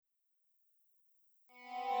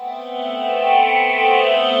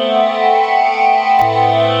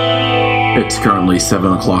It's currently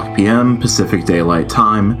 7 o'clock p.m. Pacific Daylight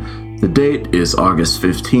Time. The date is August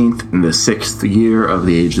 15th in the 6th year of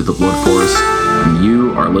the Age of the Blood Forest, and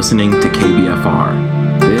you are listening to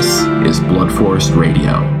KBFR. This is Blood Forest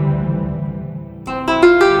Radio.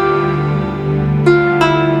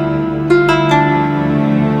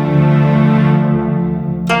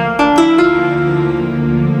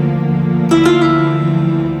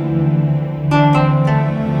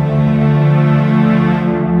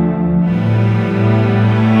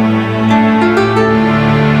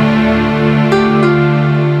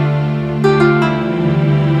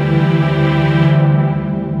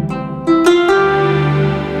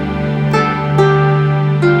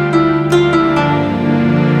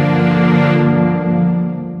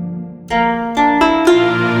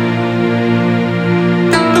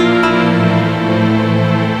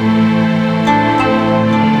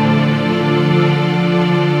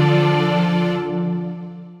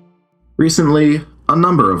 Recently, a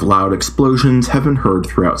number of loud explosions have been heard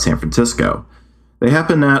throughout San Francisco. They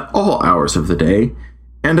happen at all hours of the day,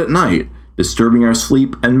 and at night, disturbing our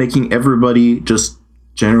sleep and making everybody just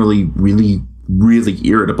generally really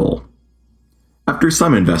irritable. After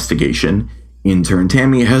some investigation, intern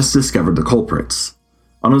Tammy has discovered the culprits.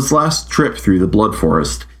 On his last trip through the Blood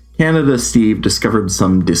Forest, Canada Steve discovered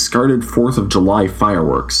some discarded 4th of July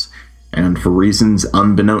fireworks, and for reasons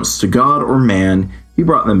unbeknownst to God or man, he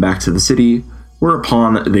brought them back to the city,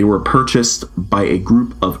 whereupon they were purchased by a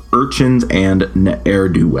group of urchins and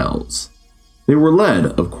ne'er-do-wells. They were led,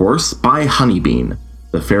 of course, by Honeybean,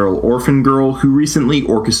 the feral orphan girl who recently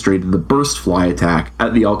orchestrated the burst fly attack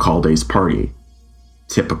at the alcalde's party.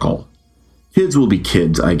 Typical. Kids will be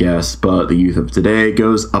kids, I guess, but the youth of today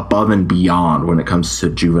goes above and beyond when it comes to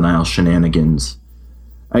juvenile shenanigans.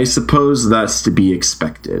 I suppose that's to be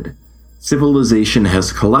expected. Civilization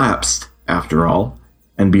has collapsed, after all,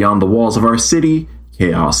 and beyond the walls of our city,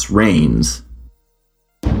 chaos reigns.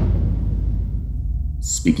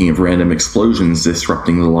 Speaking of random explosions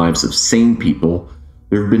disrupting the lives of sane people,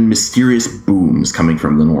 there have been mysterious booms coming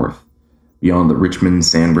from the north, beyond the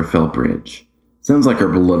Richmond-San Rafael Bridge. Sounds like our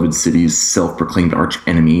beloved city's self-proclaimed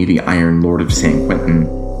arch-enemy, the Iron Lord of San Quentin,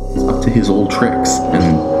 is up to his old tricks,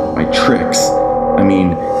 and by tricks, I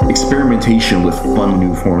mean experimentation with fun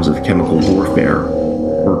new forms of chemical warfare,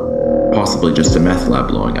 or possibly just a meth lab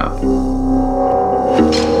blowing up.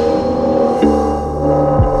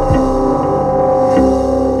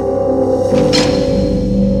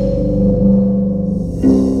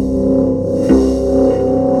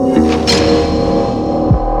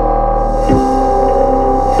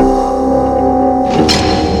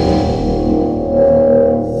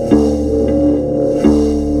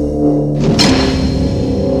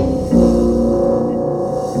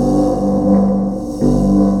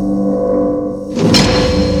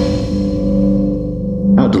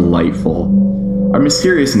 Our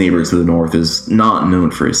mysterious neighbor to the north is not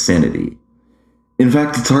known for his sanity. In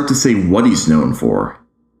fact, it's hard to say what he's known for,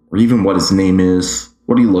 or even what his name is,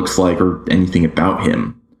 what he looks like, or anything about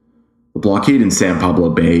him. The blockade in San Pablo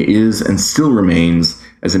Bay is, and still remains,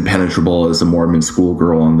 as impenetrable as a Mormon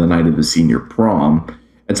schoolgirl on the night of the senior prom,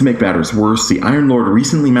 and to make matters worse, the Iron Lord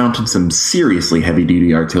recently mounted some seriously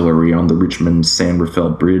heavy-duty artillery on the Richmond-San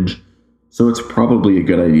Rafael Bridge, so it's probably a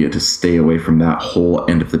good idea to stay away from that whole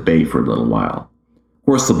end of the bay for a little while. Of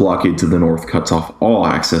course, the blockade to the north cuts off all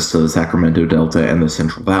access to the Sacramento Delta and the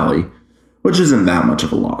Central Valley, which isn't that much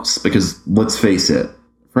of a loss, because, let's face it,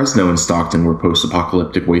 Fresno and Stockton were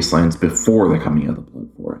post-apocalyptic wastelands before the coming of the Blood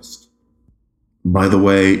Forest. By the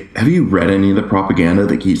way, have you read any of the propaganda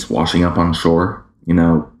that keeps washing up on shore? You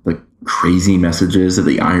know, the crazy messages that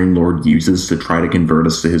the Iron Lord uses to try to convert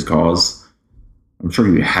us to his cause? I'm sure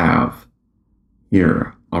you have.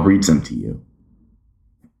 Here, I'll read some to you.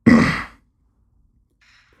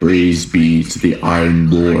 Praise be to the Iron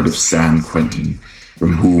Lord of San Quentin,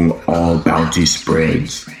 from whom all bounty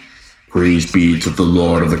spreads. Praise be to the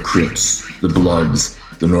Lord of the Crips, the Bloods,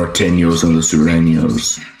 the Norteños and the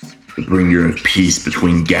Sureños, the bringer of peace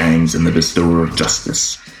between gangs and the bestower of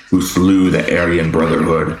justice, who slew the Aryan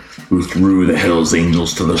Brotherhood, who threw the Hells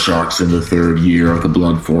Angels to the sharks in the 3rd year of the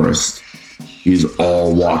Blood Forest. He is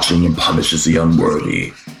all watching and punishes the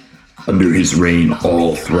unworthy. Under his reign,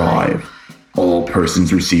 all thrive. All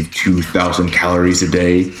persons receive 2,000 calories a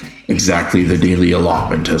day, exactly the daily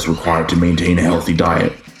allotment as required to maintain a healthy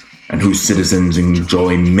diet, and whose citizens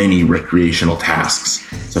enjoy many recreational tasks,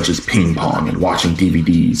 such as ping pong and watching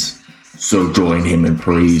DVDs. So join him and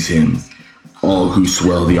praise him. All who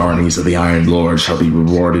swell the armies of the Iron Lord shall be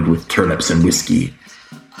rewarded with turnips and whiskey.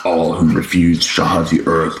 All who refuse shall have the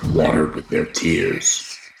earth watered with their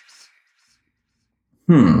tears.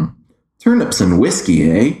 Turnips and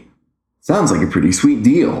whiskey, eh? Sounds like a pretty sweet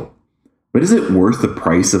deal. But is it worth the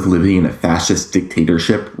price of living in a fascist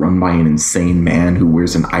dictatorship run by an insane man who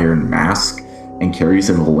wears an iron mask and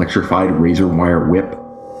carries an electrified razor wire whip,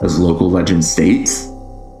 as local legend states?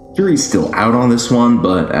 Jury's still out on this one,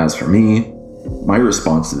 but as for me, my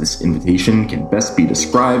response to this invitation can best be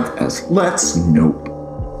described as let's nope.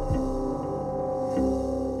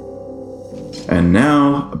 And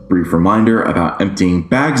now, a brief reminder about emptying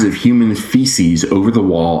bags of human feces over the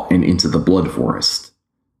wall and into the blood forest.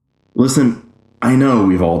 Listen, I know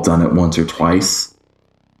we've all done it once or twice.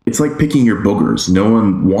 It's like picking your boogers. No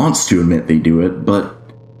one wants to admit they do it, but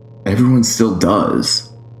everyone still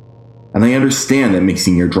does. And I understand that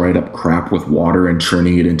mixing your dried up crap with water and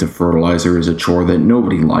churning it into fertilizer is a chore that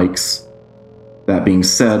nobody likes. That being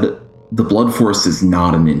said, the blood forest is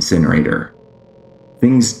not an incinerator.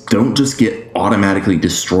 Things don't just get automatically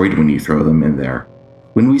destroyed when you throw them in there.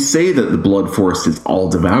 When we say that the blood forest is all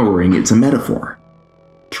devouring, it's a metaphor.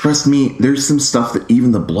 Trust me, there's some stuff that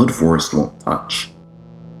even the blood forest won't touch.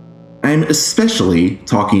 I'm especially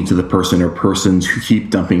talking to the person or persons who keep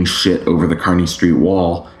dumping shit over the Kearny Street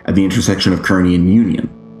wall at the intersection of Kearny and Union,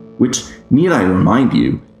 which, need I remind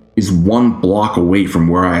you, is 1 block away from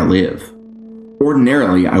where I live.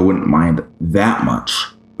 Ordinarily, I wouldn't mind that much,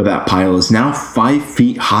 but that pile is now 5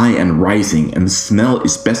 feet high and rising, and the smell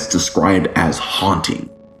is best described as haunting.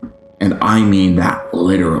 And I mean that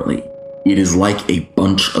literally. It is like a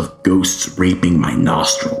bunch of ghosts raping my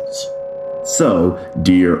nostrils. So,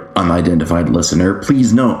 dear unidentified listener,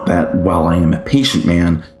 please note that while I am a patient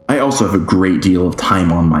man, I also have a great deal of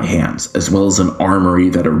time on my hands, as well as an armory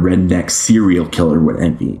that a redneck serial killer would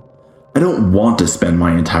envy. I don't want to spend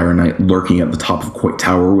my entire night lurking at the top of Coit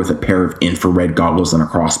Tower with a pair of infrared goggles and a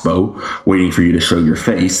crossbow, waiting for you to show your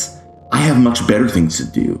face. I have much better things to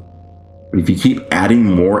do. But if you keep adding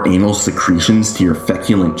more anal secretions to your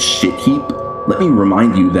feculent shit heap, let me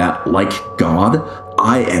remind you that, like God,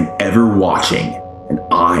 I am ever watching, and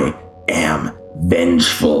I am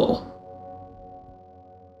vengeful.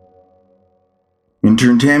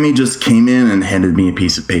 Intern Tammy just came in and handed me a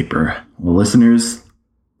piece of paper. Well, listeners,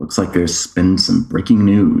 looks like there's been some breaking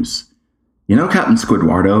news. You know Captain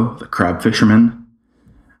Squidwardo, the crab fisherman?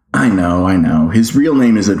 I know. His real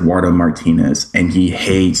name is Eduardo Martinez, and he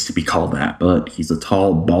hates to be called that, but he's a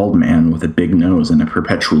tall, bald man with a big nose and a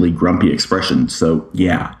perpetually grumpy expression, so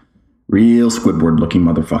yeah, real Squidward-looking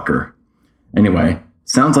motherfucker. Anyway,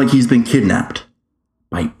 sounds like he's been kidnapped.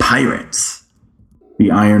 By pirates.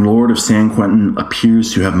 The Iron Lord of San Quentin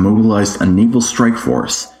appears to have mobilized a naval strike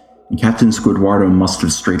force, and Captain Squidwardo must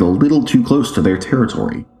have strayed a little too close to their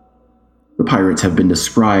territory. The pirates have been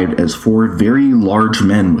described as 4 very large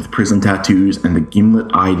men with prison tattoos and the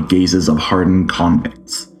gimlet-eyed gazes of hardened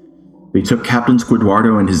convicts. They took Captain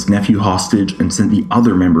Squidwardo and his nephew hostage and sent the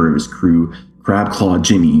other member of his crew, Crabclaw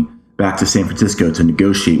Jimmy, back to San Francisco to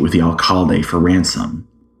negotiate with the alcalde for ransom.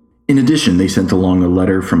 In addition, they sent along a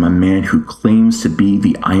letter from a man who claims to be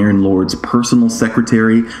the Iron Lord's personal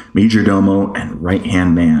secretary, majordomo, and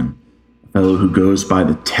right-hand man, a fellow who goes by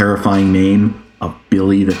the terrifying name of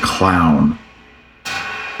Billy the Clown.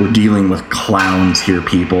 We're dealing with clowns here,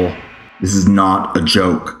 people. This is not a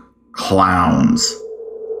joke. Clowns.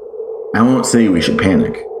 I won't say we should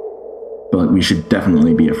panic, but we should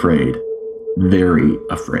definitely be afraid. Very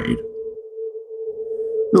afraid.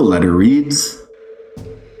 The letter reads,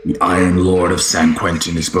 "The Iron Lord of San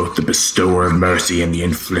Quentin is both the bestower of mercy and the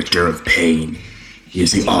inflictor of pain. He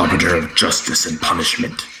is the arbiter of justice and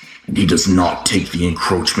punishment, and he does not take the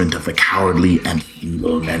encroachment of the cowardly and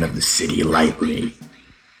feeble men of the city lightly.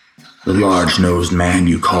 The large-nosed man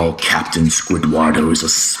you call Captain Squidwardo is a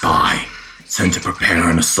spy, sent to prepare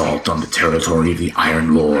an assault on the territory of the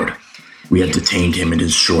Iron Lord. We have detained him and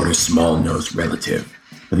his shorter, small-nosed relative,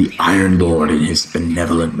 but the Iron Lord, in his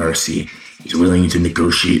benevolent mercy, is willing to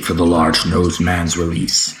negotiate for the large-nosed man's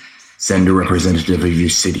release. Send a representative of your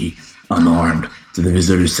city, unarmed, to the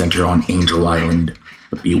visitor center on Angel Island.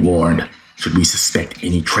 But be warned, should we suspect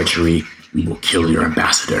any treachery, we will kill your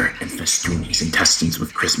ambassador and festoon his intestines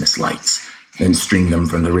with Christmas lights, then string them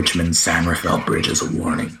from the Richmond-San Rafael Bridge as a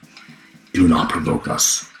warning. Do not provoke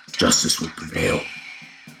us. Justice will prevail."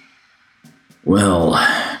 Well,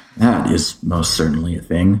 that is most certainly a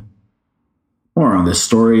thing. More on this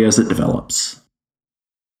story as it develops.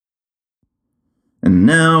 And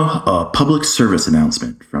now, a public service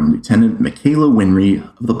announcement from Lieutenant Michaela Winry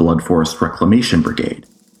of the Blood Forest Reclamation Brigade.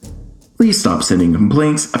 Please stop sending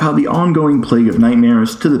complaints about the ongoing plague of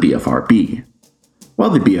nightmares to the BFRB.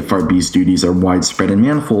 While the BFRB's duties are widespread and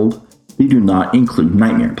manifold, they do not include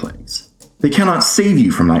nightmare plagues. They cannot save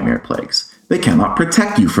you from nightmare plagues. They cannot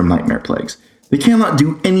protect you from nightmare plagues. They cannot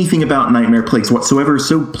do anything about nightmare plagues whatsoever,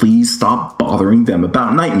 so please stop bothering them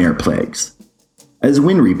about nightmare plagues. As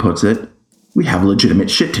Winry puts it, we have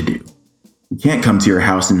legitimate shit to do. We can't come to your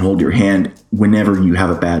house and hold your hand whenever you have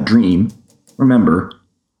a bad dream. Remember,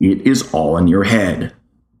 it is all in your head.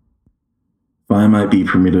 If I might be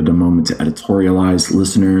permitted a moment to editorialize,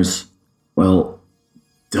 listeners, well,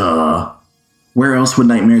 duh. Where else would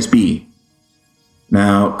nightmares be?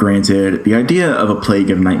 Now, granted, the idea of a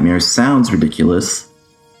plague of nightmares sounds ridiculous,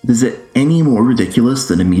 but is it any more ridiculous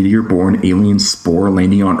than a meteor-born alien spore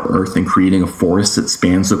landing on Earth and creating a forest that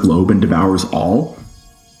spans the globe and devours all?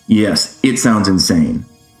 Yes, it sounds insane.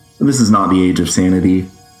 But this is not the age of sanity.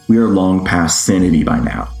 We are long past sanity by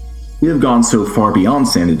now. We have gone so far beyond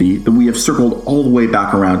sanity that we have circled all the way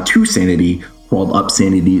back around to sanity, crawled up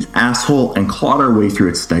sanity's asshole, and clawed our way through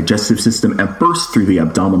its digestive system and burst through the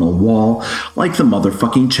abdominal wall like the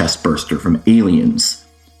motherfucking chest burster from Aliens.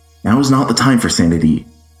 Now is not the time for sanity.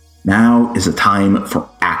 Now is a time for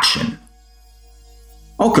action.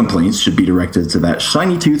 All complaints should be directed to that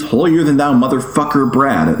shiny-toothed, holier-than-thou motherfucker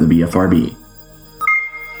Brad at the BFRB.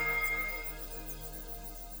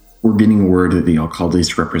 We're getting word that the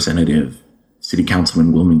alcalde's representative, City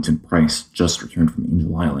Councilman Wilmington Price, just returned from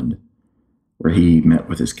Angel Island, where he met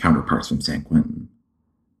with his counterparts from San Quentin.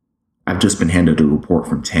 I've just been handed a report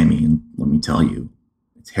from Tammy, and let me tell you,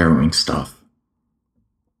 it's harrowing stuff.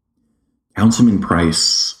 Councilman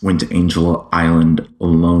Price went to Angel Island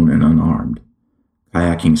alone and unarmed,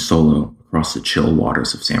 kayaking solo across the chill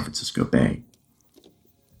waters of San Francisco Bay.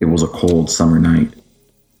 It was a cold summer night.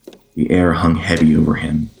 The air hung heavy over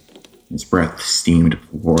him. His breath steamed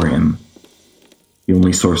before him. The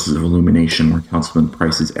only sources of illumination were Councilman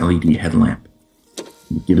Price's LED headlamp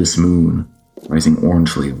and the gibbous moon rising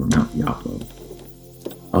orangely over Mount Diablo.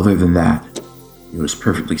 Other than that, it was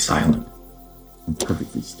perfectly silent and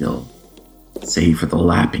perfectly still, save for the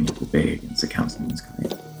lapping of the bay against the councilman's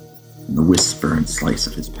kayak and the whisper and slice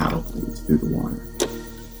of his paddle blades through the water.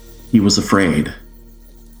 He was afraid,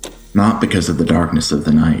 not because of the darkness of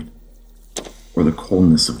the night or the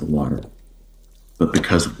coldness of the water, but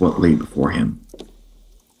because of what lay before him.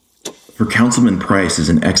 For Councilman Price is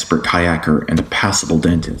an expert kayaker and a passable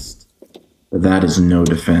dentist, but that is no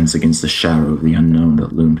defense against the shadow of the unknown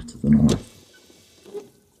that loomed to the north.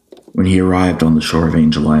 When he arrived on the shore of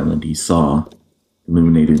Angel Island, he saw,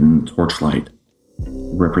 illuminated in the torchlight,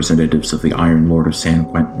 the representatives of the Iron Lord of San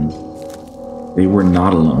Quentin. They were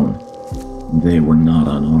not alone, and they were not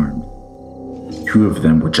unarmed. 2 of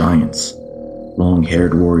them were giants,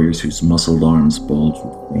 long-haired warriors whose muscled arms bulged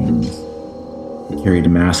with veins. They carried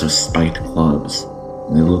massive spiked clubs,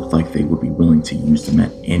 and they looked like they would be willing to use them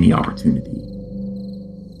at any opportunity.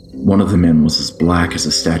 One of the men was as black as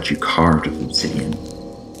a statue carved of obsidian,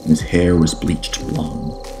 and his hair was bleached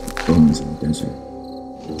blonde, like bones in the desert.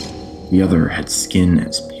 The other had skin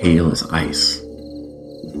as pale as ice,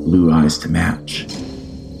 with blue eyes to match.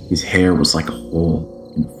 His hair was like a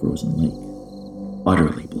hole in a frozen lake,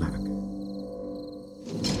 utterly black.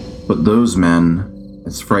 But those men,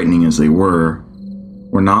 as frightening as they were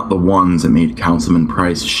not the ones that made Councilman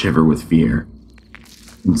Price shiver with fear.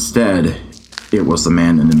 Instead, it was the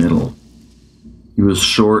man in the middle. He was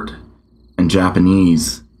short and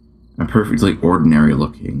Japanese and perfectly ordinary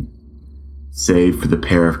looking, save for the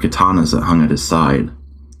pair of katanas that hung at his side,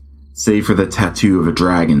 save for the tattoo of a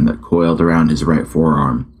dragon that coiled around his right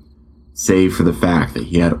forearm, save for the fact that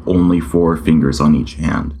he had only 4 fingers on each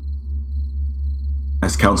hand.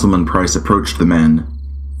 As Councilman Price approached the men,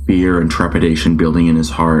 fear and trepidation building in his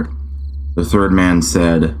heart, the third man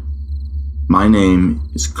said, "My name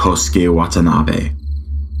is Kosuke Watanabe,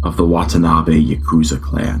 of the Watanabe Yakuza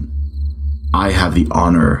clan. I have the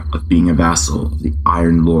honor of being a vassal of the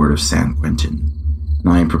Iron Lord of San Quentin,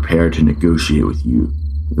 and I am prepared to negotiate with you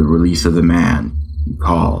for the release of the man you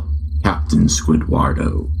call Captain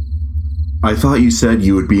Squidwardo." "I thought you said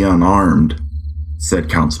you would be unarmed," said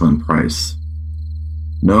Councilman Price.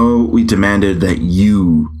 "No, we demanded that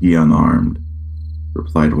you be unarmed,"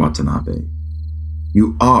 replied Watanabe.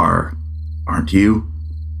 "You are, aren't you?"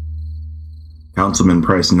 Councilman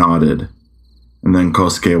Price nodded, and then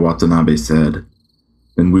Kosuke Watanabe said,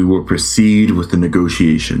 "Then we will proceed with the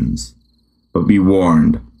negotiations. But be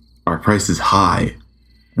warned, our price is high,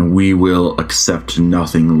 and we will accept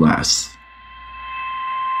nothing less."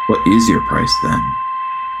 "What is your price, then?"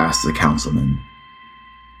 asked the councilman.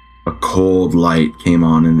 A cold light came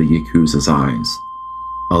on in the Yakuza's eyes,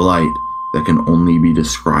 a light that can only be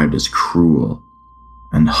described as cruel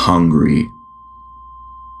and hungry.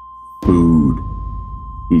 "Food,"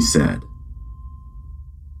 he said.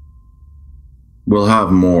 We'll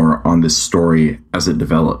have more on this story as it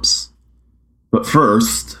develops. But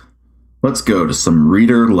first, let's go to some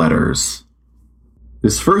reader letters.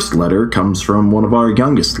 This first letter comes from one of our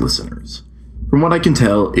youngest listeners. From what I can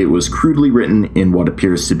tell, it was crudely written in what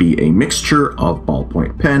appears to be a mixture of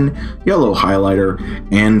ballpoint pen, yellow highlighter,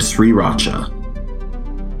 and sriracha.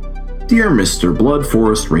 Dear Mr. Blood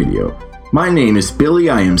Forest Radio, my name is Billy,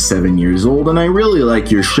 I am 7 years old, and I really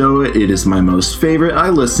like your show. It is my most favorite. I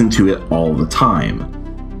listen to it all the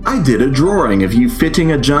time. I did a drawing of you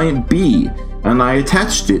fitting a giant bee, and I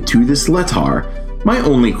attached it to this letter. My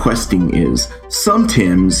only question is,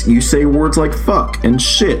 sometimes you say words like fuck and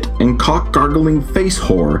shit and cock-gargling face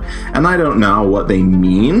whore, and I don't know what they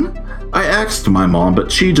mean. I asked my mom, but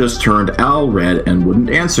she just turned all red and wouldn't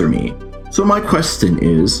answer me. So my question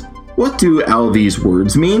is, what do all these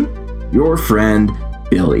words mean? Your friend,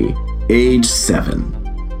 Billy, age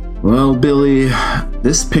 7. Well, Billy,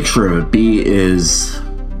 this picture of a bee is,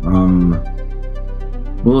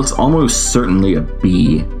 well, it's almost certainly a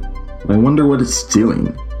bee, but I wonder what it's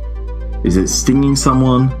doing. Is it stinging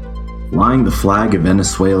someone? Flying the flag of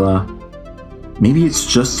Venezuela? Maybe it's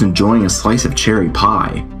just enjoying a slice of cherry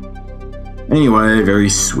pie. Anyway, very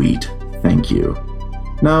sweet. Thank you.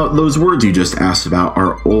 Now, those words you just asked about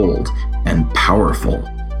are old and powerful.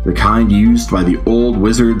 The kind used by the old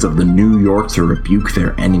wizards of the New York to rebuke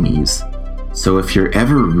their enemies. So if you're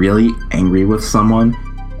ever really angry with someone,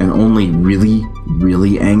 and only really,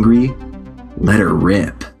 really angry, let her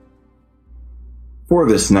rip. For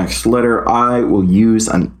this next letter, I will use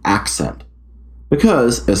an accent.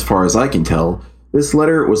 Because, as far as I can tell, this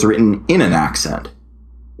letter was written in an accent.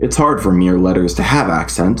 It's hard for mere letters to have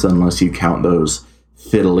accents unless you count those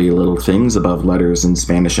fiddly little things above letters in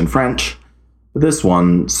Spanish and French. But this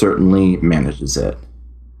one certainly manages it.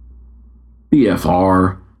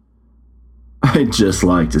 BFR. I'd just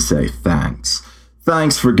like to say thanks.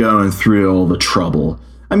 Thanks for going through all the trouble.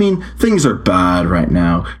 I mean, things are bad right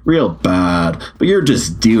now, real bad, but you're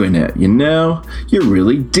just doing it, you know? You're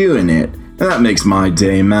really doing it. And that makes my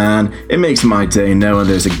day, man. It makes my day knowing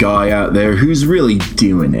there's a guy out there who's really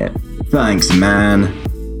doing it. Thanks, man.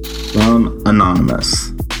 From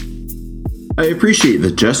Anonymous. I appreciate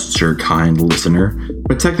the gesture, kind listener,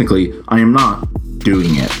 but technically, I am not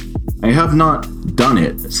doing it. I have not done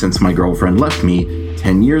it since my girlfriend left me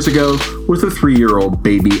 10 years ago with a 3-year-old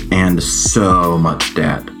baby and so much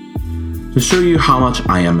debt. To show you how much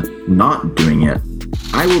I am not doing it,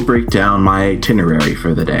 I will break down my itinerary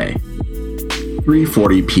for the day.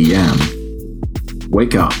 3:40 p.m.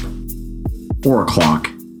 Wake up. 4 o'clock.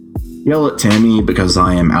 Yell at Tammy because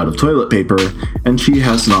I am out of toilet paper and she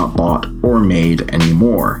has not bought or made any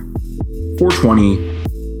more.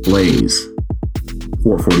 4:20. Blaze.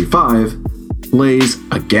 4:45. Blaze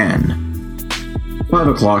again. 5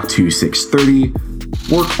 o'clock to 6:30.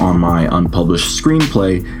 Work on my unpublished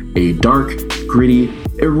screenplay, a dark, gritty,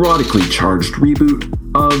 erotically charged reboot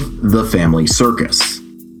of The Family Circus.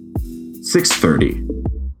 6:30.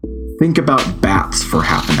 Think about bats for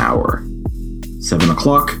half an hour. 7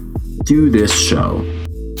 o'clock. Do this show.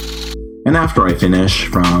 And after I finish,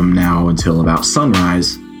 from now until about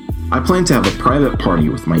sunrise, I plan to have a private party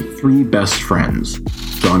with my 3 best friends,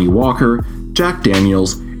 Johnny Walker, Jack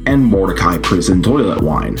Daniels, and Mordecai Prison Toilet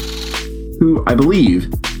Wine, who I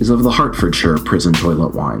believe is of the Hertfordshire Prison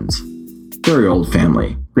Toilet Wines. Very old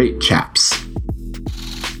family, great chaps.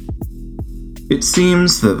 It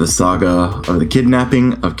seems that the saga of the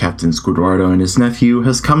kidnapping of Captain Squidwardo and his nephew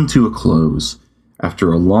has come to a close,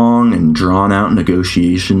 after a long and drawn-out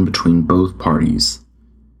negotiation between both parties.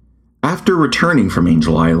 After returning from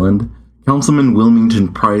Angel Island, Councilman Wilmington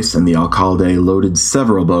Price and the alcalde loaded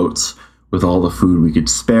several boats with all the food we could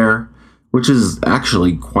spare, which is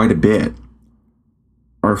actually quite a bit.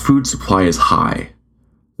 Our food supply is high.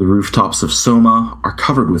 The rooftops of Soma are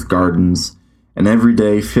covered with gardens, and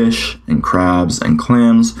everyday fish and crabs and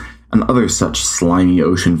clams and other such slimy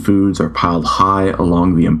ocean foods are piled high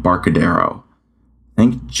along the Embarcadero.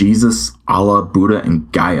 Thank Jesus, Allah, Buddha, and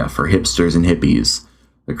Gaia for hipsters and hippies,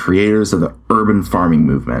 the creators of the urban farming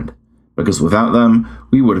movement, because without them,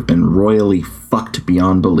 we would have been royally fucked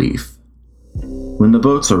beyond belief. When the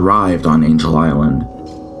boats arrived on Angel Island,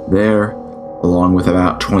 there, along with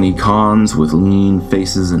about 20 cons with lean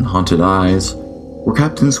faces and haunted eyes, were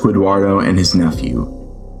Captain Squidwardo and his nephew.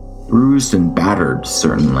 Bruised and battered,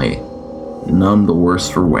 certainly, none the worse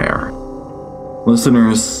for wear.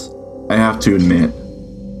 Listeners, I have to admit,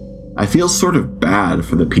 I feel sort of bad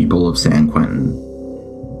for the people of San Quentin.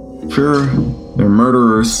 Sure, they're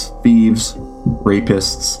murderers, thieves,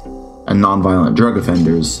 rapists, and nonviolent drug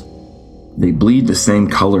offenders. They bleed the same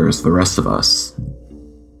color as the rest of us.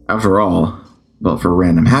 After all, But for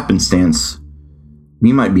random happenstance,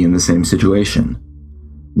 we might be in the same situation,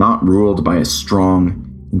 not ruled by a strong,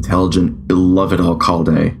 intelligent, beloved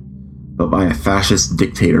alcalde, but by a fascist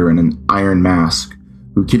dictator in an iron mask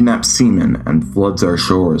who kidnaps seamen and floods our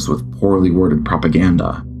shores with poorly worded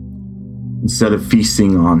propaganda. Instead of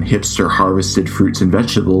feasting on hipster-harvested fruits and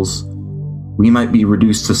vegetables, we might be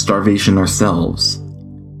reduced to starvation ourselves,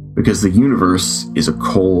 because the universe is a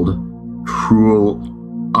cold, cruel,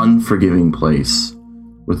 unforgiving place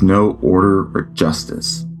with no order or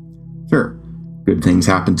justice. Sure, good things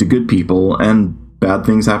happen to good people, and bad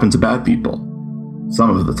things happen to bad people, some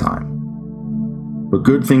of the time. But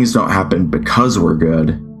good things don't happen because we're good,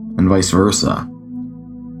 and vice versa.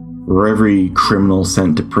 For every criminal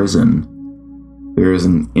sent to prison, there is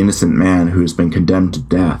an innocent man who has been condemned to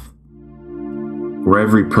death. For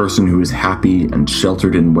every person who is happy and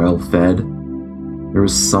sheltered and well-fed, there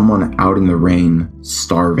is someone out in the rain,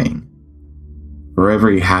 starving. For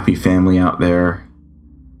every happy family out there,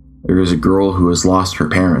 there is a girl who has lost her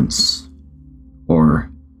parents, or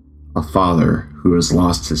a father who has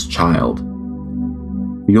lost his child.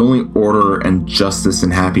 The only order and justice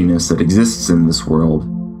and happiness that exists in this world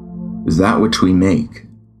is that which we make.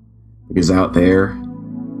 Because out there,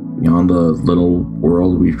 beyond the little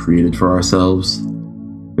world we've created for ourselves,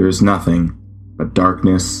 there is nothing but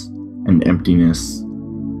darkness and emptiness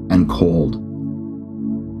and cold.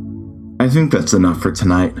 I think that's enough for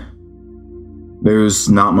tonight. There's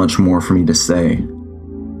not much more for me to say.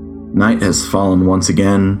 Night has fallen once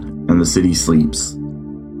again, and the city sleeps.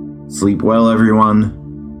 Sleep well, everyone,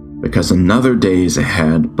 because another day is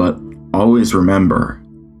ahead, but always remember,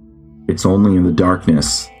 it's only in the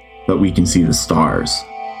darkness that we can see the stars.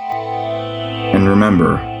 And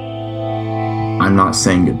remember, I'm not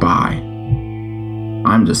saying goodbye.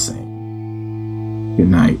 I'm just saying good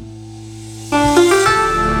night.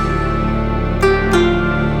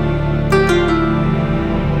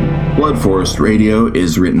 Blood Forest Radio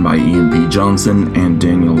is written by Ian P. Johnson and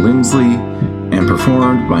Daniel Lindsley and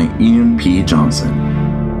performed by Ian P. Johnson.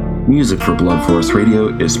 Music for Blood Forest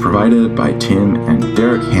Radio is provided by Tim and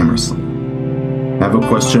Derek Hammersley. Have a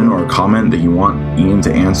question or a comment that you want Ian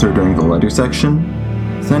to answer during the letter section?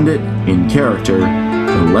 Send it in character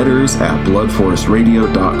to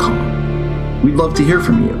letters@bloodforestradio.com. We'd love to hear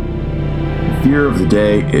from you. The fear of the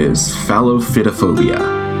day is phallophytophobia,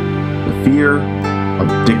 the fear of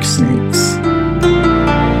dick snakes.